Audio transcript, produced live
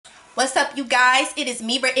What's up, you guys? It is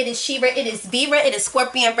Mira, it is Shira, it is Vera, it is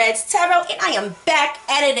ScorpionReddz Tarot, and I am back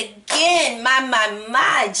at it again.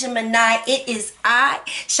 My, Gemini, it is I.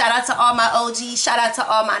 Shout out to all my OGs, shout out to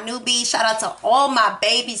all my newbies, shout out to all my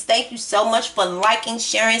babies. Thank you so much for liking,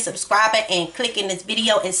 sharing, subscribing, and clicking this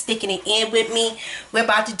video and sticking it in with me. We're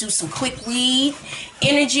about to do some quick read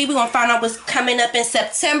energy. We're going to find out what's coming up in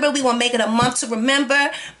September. We're going to make it a month to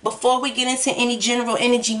remember. Before we get into any general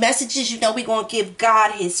energy messages, you know we're going to give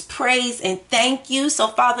God his praise and thank you. So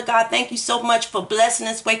Father God, thank you so much for blessing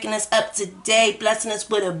us, waking us up today, blessing us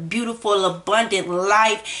with a beautiful, abundant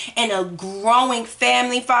life and a growing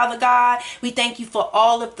family, Father God. We thank you for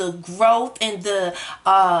all of the growth and the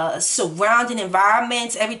surrounding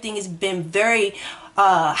environments. Everything has been very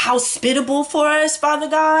hospitable for us, Father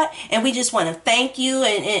God, and we just want to thank you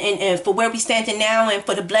and for where we standing now and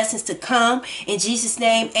for the blessings to come. In Jesus'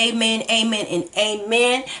 name, amen, amen, and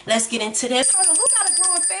amen. Let's get into this. Hold on, who got a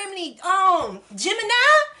growing family? Gemini?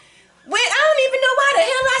 Wait, I don't even know why the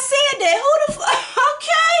hell I said that. Who the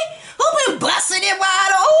okay? Who been busting it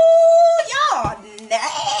wide? Oh, y'all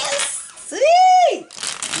nasty.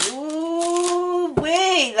 Ooh,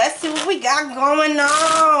 wait, let's see what we got going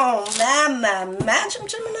on. My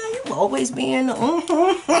Gemini, you always being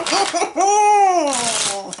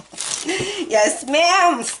yes,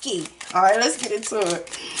 ma'am, ski. All right, let's get into it.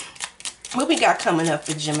 What we got coming up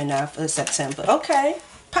for Gemini for September? Okay,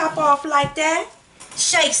 pop off like that.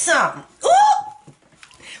 Shake something. Ooh,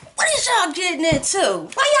 what is y'all getting into?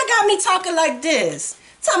 Why y'all got me talking like this?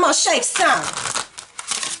 Talking about shake something.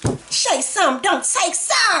 Shake some, don't take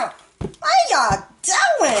some. What y'all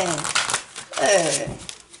doing?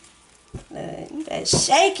 You better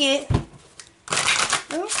shake it.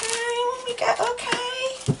 Okay, what we got?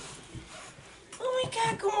 Okay. What we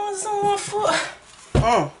got going on for?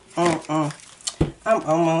 I'm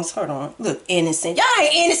almost, hold on. Look, innocent. Y'all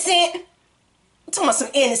ain't innocent. I'm talking about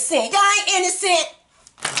some innocent. Y'all ain't innocent.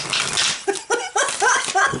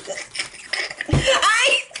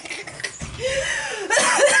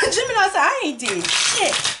 Gemini said, I ain't did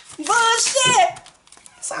shit. Bullshit.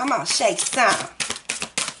 So I'm gonna shake some.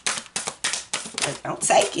 Don't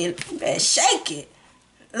take it. You better shake it.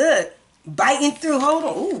 Look. Biting through. Hold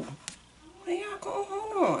on. Ooh. Where y'all going?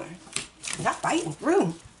 Hold on. Not biting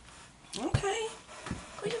through. Okay.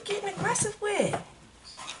 Who you getting aggressive with?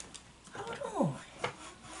 Hold on.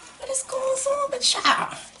 What is going on with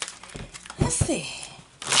y'all? Let's see.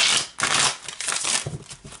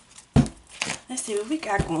 Let's see what we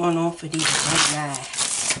got going on for these Gemini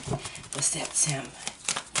for September.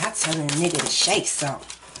 Y'all telling a nigga to shake something.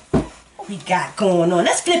 What we got going on?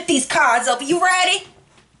 Let's flip these cards over. You ready?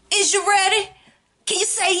 Is you ready? Can you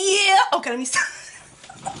say yeah? Okay, let me start.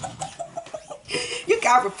 You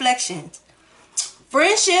got reflections.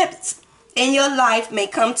 Friendships in your life may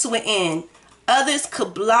come to an end. Others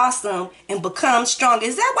could blossom and become stronger.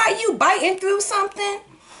 Is that why you biting through something?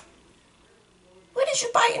 What is you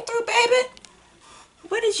biting through, baby?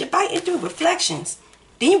 What is you biting through? Reflections.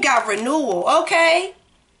 Then you got renewal. Okay.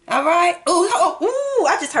 All right. Ooh,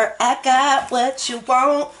 I just heard, I got what you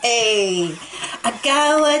want. Ayy. I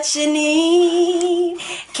got what you need.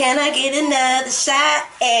 Can I get another shot?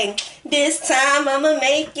 Ayy. This time I'ma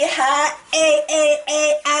make it hot.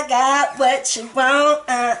 Ayy. I got what you want.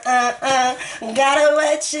 Got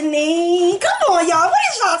what you need. Come on, y'all. What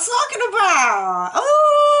is y'all talking about?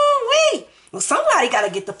 Oh, wait. Well, somebody got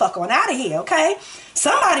to get the fuck on out of here, okay?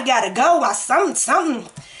 Somebody got to go while something.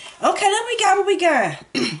 Okay, what we got?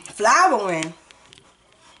 Flowering.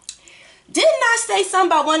 Didn't I say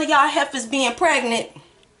something about one of y'all heifers being pregnant?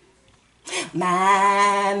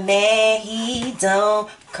 My man, he don't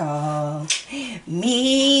call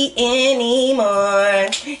me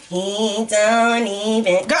anymore. He don't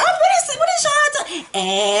even... Girl, what is y'all doing?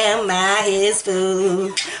 Am I his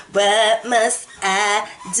fool? What must I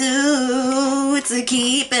do to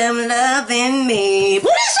keep him loving me?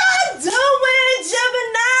 What is y'all doing,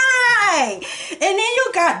 Gemini? And then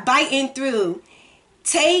you got biting through.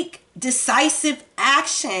 Take decisive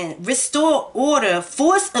action, restore order,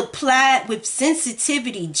 force applied with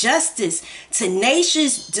sensitivity, justice,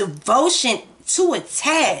 tenacious devotion to a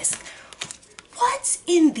task. What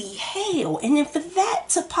in the hell? And then for that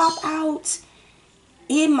to pop out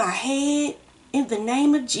in my head, in the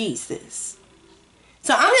name of Jesus.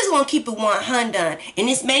 So I'm just going to keep it 100. And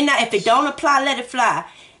this may not, if it don't apply, let it fly.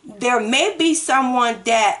 There may be someone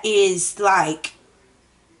that is like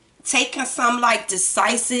taking some like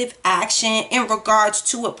decisive action in regards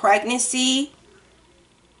to a pregnancy.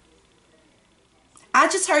 I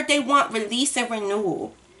just heard they want release and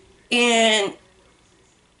renewal. And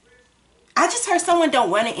I just heard someone don't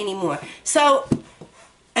want it anymore. So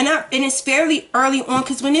And it's fairly early on,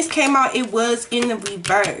 because when this came out, it was in the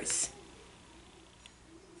reverse.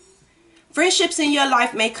 Friendships in your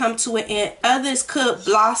life may come to an end. Others could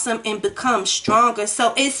blossom and become stronger.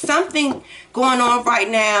 So it's something going on right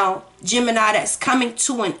now, Gemini, that's coming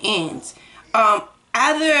to an end.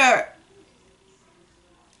 Either,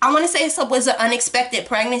 I want to say it was an unexpected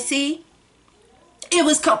pregnancy. It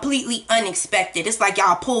was completely unexpected. It's like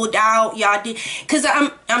y'all pulled out, y'all did. Because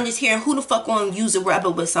I'm just hearing, who the fuck want to use a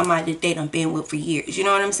rebel with somebody that they done been with for years? You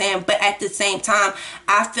know what I'm saying? But at the same time,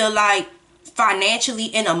 I feel like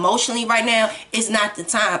financially and emotionally right now is not the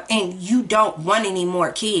time, and you don't want any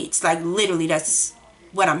more kids. Like, literally, that's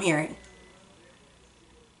what I'm hearing.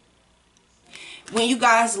 When you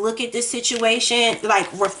guys look at this situation,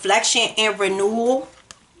 like reflection and renewal,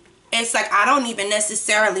 it's like I don't even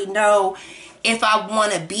necessarily know if I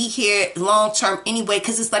want to be here long term anyway,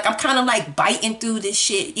 because it's like I'm kind of like biting through this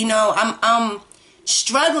shit, you know. I'm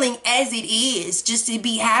struggling as it is just to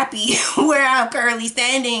be happy where I'm currently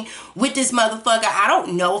standing with this motherfucker. I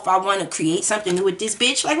don't know if I want to create something new with this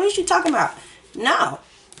bitch. Like, what is you talking about? No.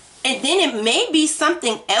 And then it may be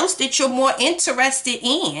something else that you're more interested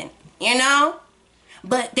in, you know.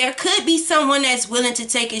 But there could be someone that's willing to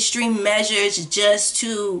take extreme measures just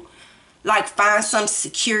to like find some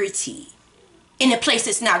security in a place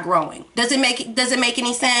that's not growing. Does it make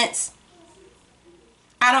any sense?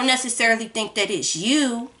 I don't necessarily think that it's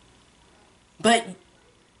you, but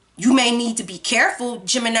you may need to be careful,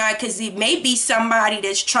 Gemini, because it may be somebody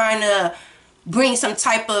that's trying to bring some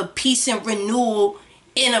type of peace and renewal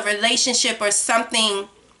in a relationship or something.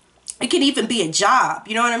 It could even be a job,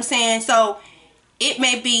 you know what I'm saying? So it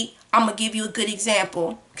may be, I'm going to give you a good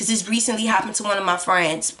example, because this recently happened to one of my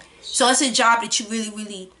friends. So it's a job that you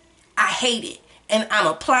really, I hate it. And I'm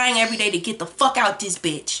applying every day to get the fuck out this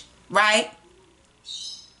bitch, right?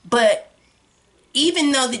 But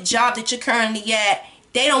even though the job that you're currently at,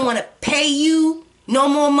 they don't want to pay you no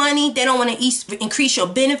more money. They don't want to increase your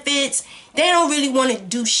benefits. They don't really want to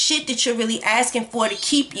do shit that you're really asking for to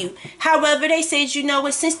keep you. However, they said, you know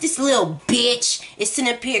what, since this little bitch is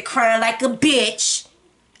sitting up here crying like a bitch,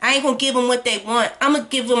 I ain't gonna give them what they want. I'm gonna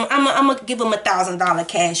give them $1,000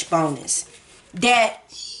 cash bonus. That,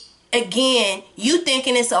 again, you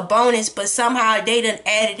thinking it's a bonus, but somehow they done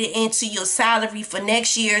added it into your salary for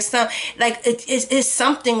next year or something. Like, it's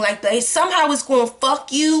something like that. Somehow it's going to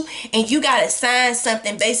fuck you, and you got to sign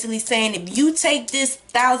something basically saying if you take this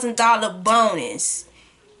 $1,000 bonus,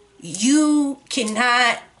 you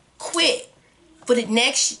cannot quit for the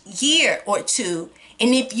next year or two.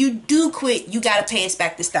 And if you do quit, you got to pay us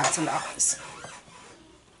back this $1,000.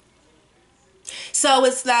 So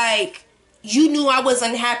it's like, you knew I was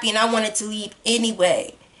unhappy and I wanted to leave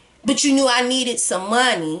anyway. But you knew I needed some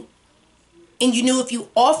money. And you knew if you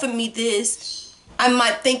offered me this, I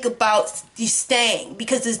might think about you staying.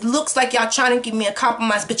 Because it looks like y'all trying to give me a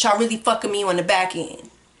compromise, but y'all really fucking me on the back end.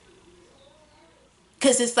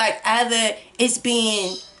 Because it's like either it's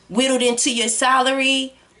being whittled into your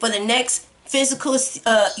salary for the next physical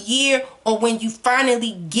year, or when you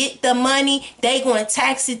finally get the money, they going to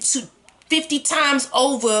tax it to 50 times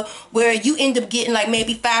over, where you end up getting like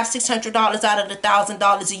maybe $500-600 out of the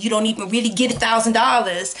 $1,000, and you don't even really get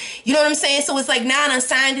 $1,000. You know what I'm saying? So it's like, now I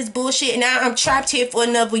signed this bullshit, and now I'm trapped here for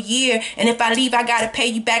another year, and if I leave, I gotta pay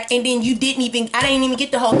you back, and then I didn't even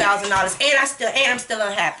get the whole $1,000, and I'm still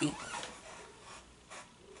unhappy,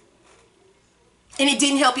 and it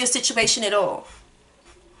didn't help your situation at all.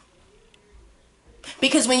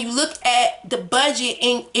 Because when you look at the budget,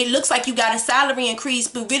 and it looks like you got a salary increase,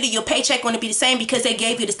 but really your paycheck going to be the same because they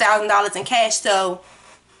gave you the $1,000 in cash. So,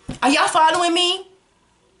 are y'all following me?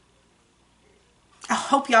 I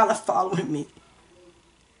hope y'all are following me.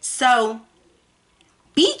 So,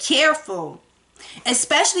 be careful.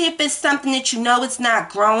 Especially if it's something that you know it's not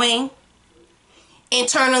growing.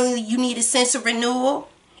 Internally, you need a sense of renewal.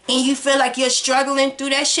 And you feel like you're struggling through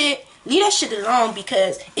that shit. Leave that shit alone,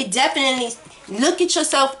 because it definitely... Look at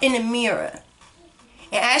yourself in the mirror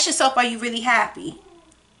and ask yourself, are you really happy?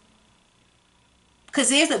 Because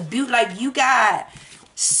there's a beauty, like, you got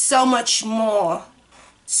so much more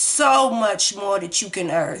that you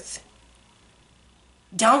can earth.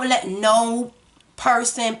 Don't let no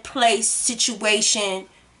person, place, situation,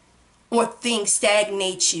 or thing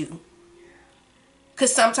stagnate you.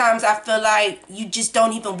 Because sometimes I feel like you just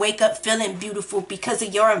don't even wake up feeling beautiful because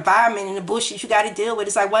of your environment and the bullshit you got to deal with.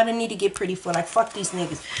 It's like, why do I need to get pretty for? Like, fuck these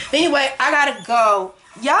niggas. But anyway, I got to go.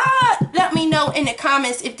 Y'all let me know in the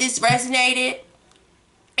comments if this resonated.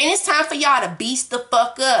 And it's time for y'all to beast the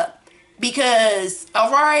fuck up. Because,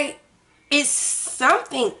 alright, it's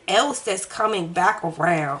something else that's coming back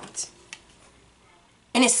around.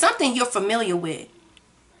 And it's something you're familiar with.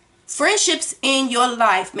 Friendships in your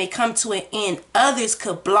life may come to an end. Others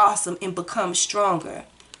could blossom and become stronger.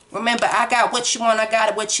 Remember, I got what you want, I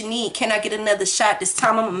got what you need. Can I get another shot? This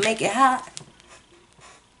time I'm going to make it hot.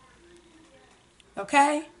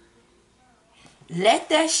 Okay? Let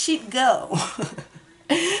that shit go.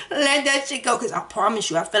 Let that shit go. Because I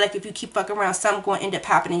promise you, I feel like if you keep fucking around, something's going to end up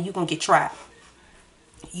happening and you're going to get trapped.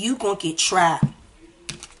 You're going to get trapped.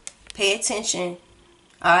 Pay attention.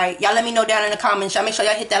 Alright? Y'all let me know down in the comments. Y'all make sure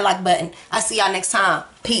y'all hit that like button. I'll see y'all next time.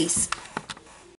 Peace.